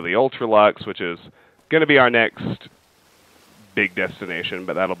 We can go to the Ultralux, which is going to be our next big destination,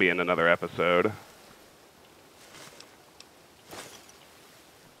 but that'll be in another episode.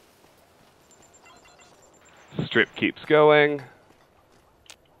 Strip keeps going.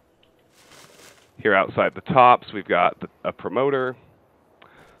 Here outside the Tops, we've got a promoter.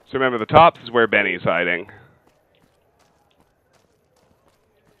 So remember, the Tops is where Benny's hiding.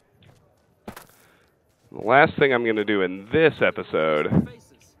 The last thing I'm going to do in this episode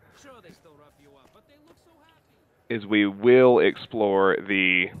is we will explore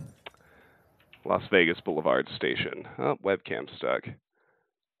the Las Vegas Boulevard station. Oh, webcam stuck.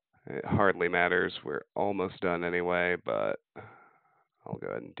 It hardly matters. We're almost done anyway, but I'll go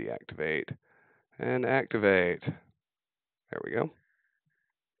ahead and deactivate and activate. There we go.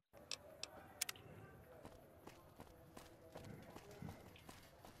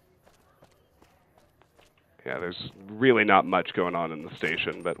 Yeah, there's really not much going on in the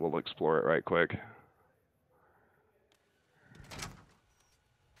station, but we'll explore it right quick.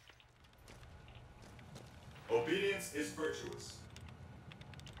 Obedience is virtuous.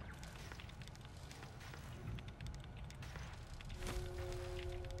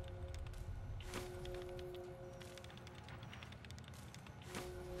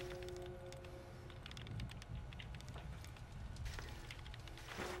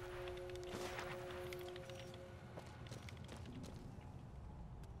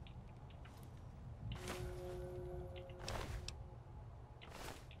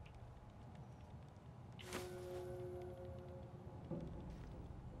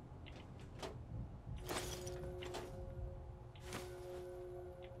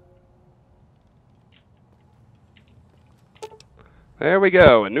 There we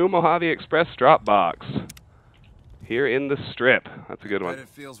go, a new Mojave Express drop box. Here in the Strip. That's a good one. But it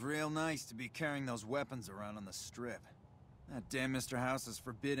feels real nice to be carrying those weapons around on the Strip. That damn Mr. House has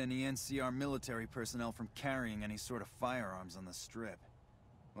forbidden any NCR military personnel from carrying any sort of firearms on the Strip.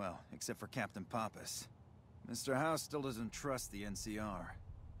 Well, except for Captain Pappas. Mr. House still doesn't trust the NCR.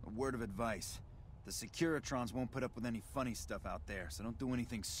 A word of advice. The Securitrons won't put up with any funny stuff out there, so don't do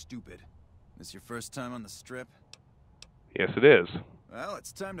anything stupid. This your first time on the Strip? Yes, it is. Well,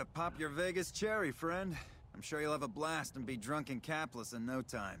 it's time to pop your Vegas cherry, friend. I'm sure you'll have a blast and be drunk and capless in no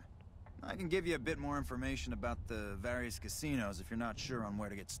time. I can give you a bit more information about the various casinos if you're not sure on where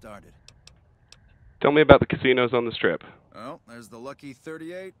to get started. Tell me about the casinos on the Strip. Well, there's the Lucky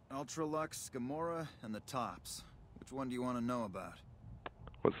 38, Ultralux, Gomorrah, and the Tops. Which one do you want to know about?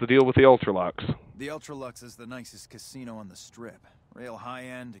 What's the deal with the Ultralux? The Ultralux is the nicest casino on the Strip. Real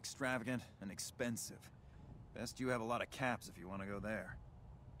high-end, extravagant, and expensive. Best you have a lot of caps if you want to go there.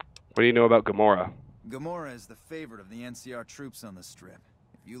 What do you know about Gomorrah? Gomorrah is the favorite of the NCR troops on the Strip.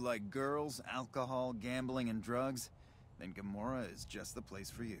 If you like girls, alcohol, gambling, and drugs, then Gomorrah is just the place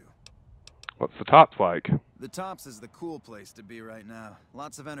for you. What's the Tops like? The Tops is the cool place to be right now.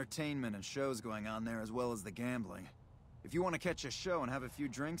 Lots of entertainment and shows going on there as well as the gambling. If you want to catch a show and have a few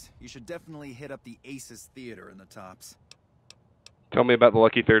drinks, you should definitely hit up the Aces Theater in the Tops. Tell me about the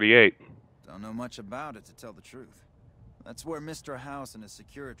Lucky 38. Don't know much about it, to tell the truth. That's where Mr. House and his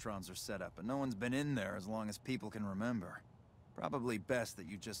Securitrons are set up, and no one's been in there as long as people can remember. Probably best that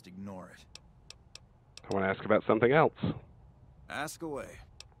you just ignore it. I want to ask about something else. Ask away.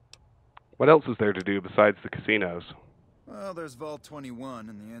 What else is there to do besides the casinos? Well, there's Vault 21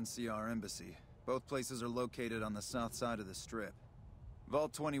 and the NCR Embassy. Both places are located on the south side of the Strip.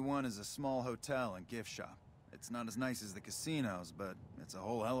 Vault 21 is a small hotel and gift shop. It's not as nice as the casinos, but it's a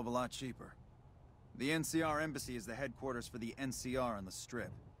whole hell of a lot cheaper. The NCR Embassy is the headquarters for the NCR on the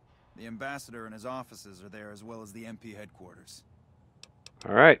Strip. The ambassador and his offices are there, as well as the MP headquarters.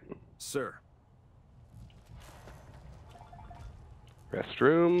 All right. Sir.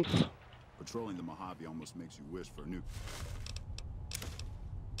 Restrooms. Patrolling the Mojave almost makes you wish for a new...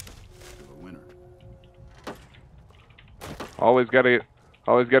 a winner. Always gotta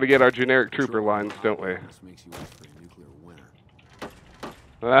get our generic trooper lines, don't we? Almost makes you wish for a nuclear winter.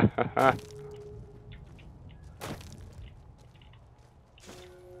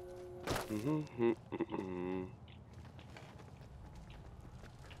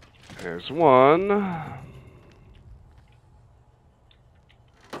 There's one.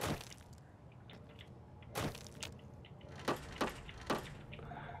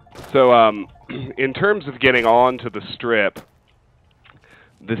 So, in terms of getting onto the Strip,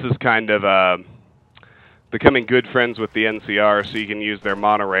 this is kind of becoming good friends with the NCR, so you can use their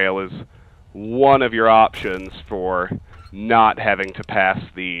monorail as one of your options for not having to pass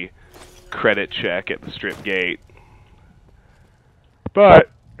the credit check at the Strip gate. But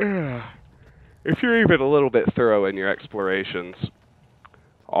if you're even a little bit thorough in your explorations,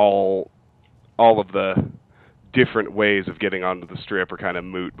 all of the different ways of getting onto the Strip are kind of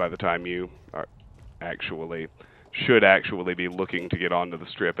moot by the time you are should actually be looking to get onto the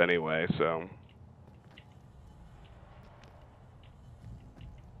Strip anyway, so...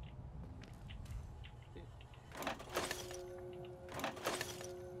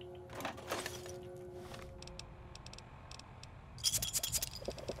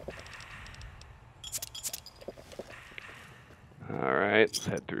 Alright, let's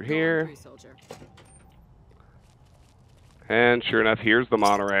head through here. And sure enough, here's the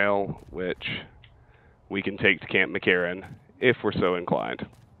monorail, which we can take to Camp McCarran, if we're so inclined.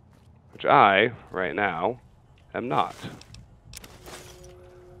 Which I, right now, am not.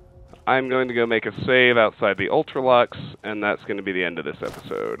 I'm going to go make a save outside the Ultralux, and that's going to be the end of this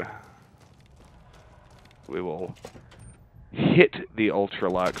episode. We will hit the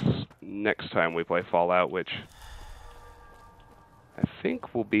Ultralux next time we play Fallout, which I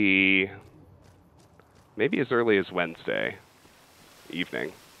think will be maybe as early as Wednesday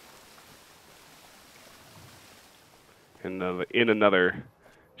evening. In another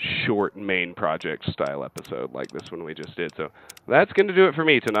short main project style episode like this one we just did. So that's going to do it for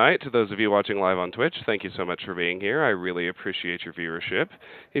me tonight. To those of you watching live on Twitch, thank you so much for being here. I really appreciate your viewership.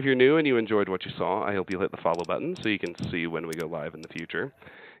 If you're new and you enjoyed what you saw, I hope you'll hit the follow button so you can see when we go live in the future.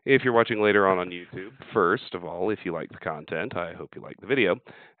 If you're watching later on YouTube, first of all, if you like the content, I hope you like the video.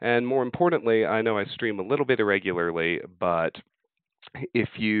 And more importantly, I know I stream a little bit irregularly, but if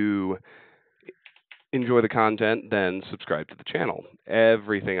you enjoy the content, then subscribe to the channel.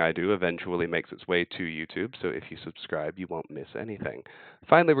 Everything I do eventually makes its way to YouTube, so if you subscribe, you won't miss anything.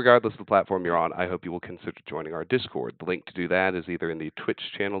 Finally, regardless of the platform you're on, I hope you will consider joining our Discord. The link to do that is either in the Twitch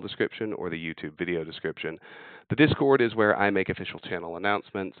channel description or the YouTube video description. The Discord is where I make official channel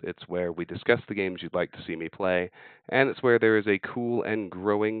announcements, it's where we discuss the games you'd like to see me play, and it's where there is a cool and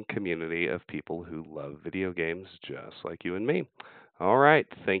growing community of people who love video games just like you and me. All right.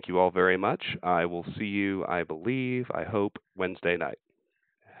 Thank you all very much. I will see you, I believe, I hope, Wednesday night.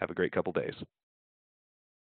 Have a great couple days.